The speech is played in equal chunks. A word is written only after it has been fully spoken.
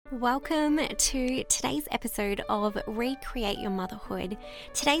Welcome to today's episode of Recreate Your Motherhood.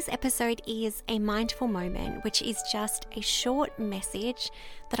 Today's episode is a mindful moment, which is just a short message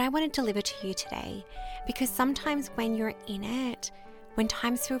that I want to deliver to you today. Because sometimes when you're in it, when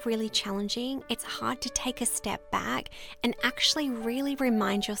times feel really challenging, it's hard to take a step back and actually really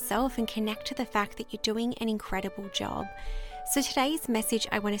remind yourself and connect to the fact that you're doing an incredible job. So today's message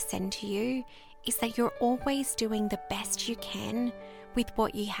I want to send to you is that you're always doing the best you can with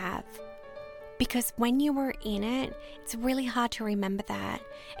what you have. Because when you were in it, it's really hard to remember that.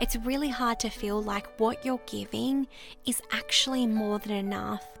 It's really hard to feel like what you're giving is actually more than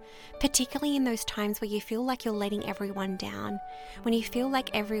enough, particularly in those times where you feel like you're letting everyone down, when you feel like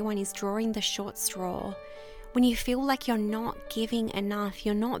everyone is drawing the short straw, when you feel like you're not giving enough,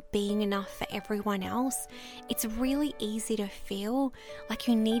 you're not being enough for everyone else. It's really easy to feel like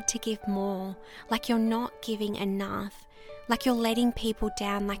you need to give more, like you're not giving enough, like you're letting people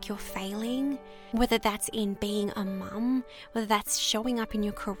down, like you're failing, whether that's in being a mum, whether that's showing up in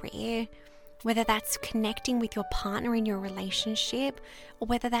your career, whether that's connecting with your partner in your relationship, or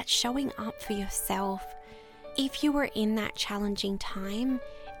whether that's showing up for yourself. If you are in that challenging time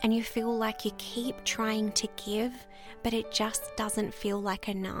and you feel like you keep trying to give, but it just doesn't feel like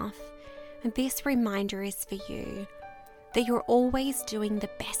enough, this reminder is for you that you're always doing the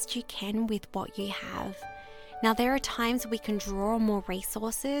best you can with what you have. Now, there are times we can draw more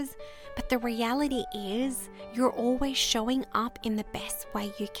resources, but the reality is you're always showing up in the best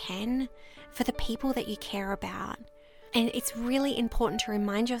way you can for the people that you care about. And it's really important to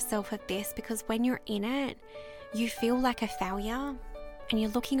remind yourself of this, because when you're in it, you feel like a failure and you're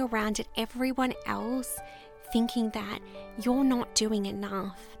looking around at everyone else thinking that you're not doing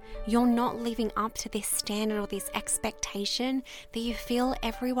enough. You're not living up to this standard or this expectation that you feel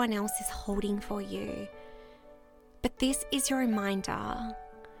everyone else is holding for you. But this is your reminder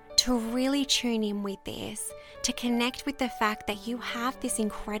to really tune in with this, to connect with the fact that you have this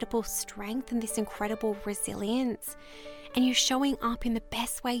incredible strength and this incredible resilience, and you're showing up in the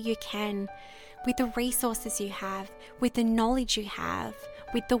best way you can, with the resources you have, with the knowledge you have,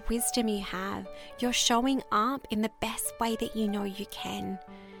 with the wisdom you have. You're showing up in the best way that you know you can.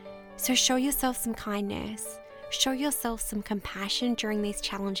 So show yourself some kindness. Show yourself some compassion during these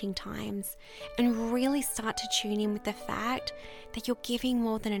challenging times, and really start to tune in with the fact that you're giving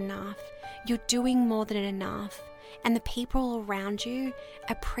more than enough, you're doing more than enough, and the people around you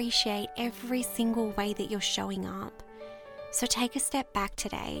appreciate every single way that you're showing up. So take a step back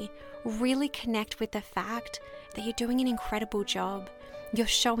today, really connect with the fact that you're doing an incredible job. You're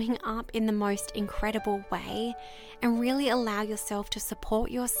showing up in the most incredible way, and really allow yourself to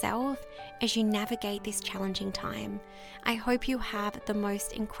support yourself as you navigate this challenging time. I hope you have the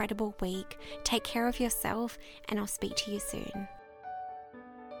most incredible week. Take care of yourself, and I'll speak to you soon.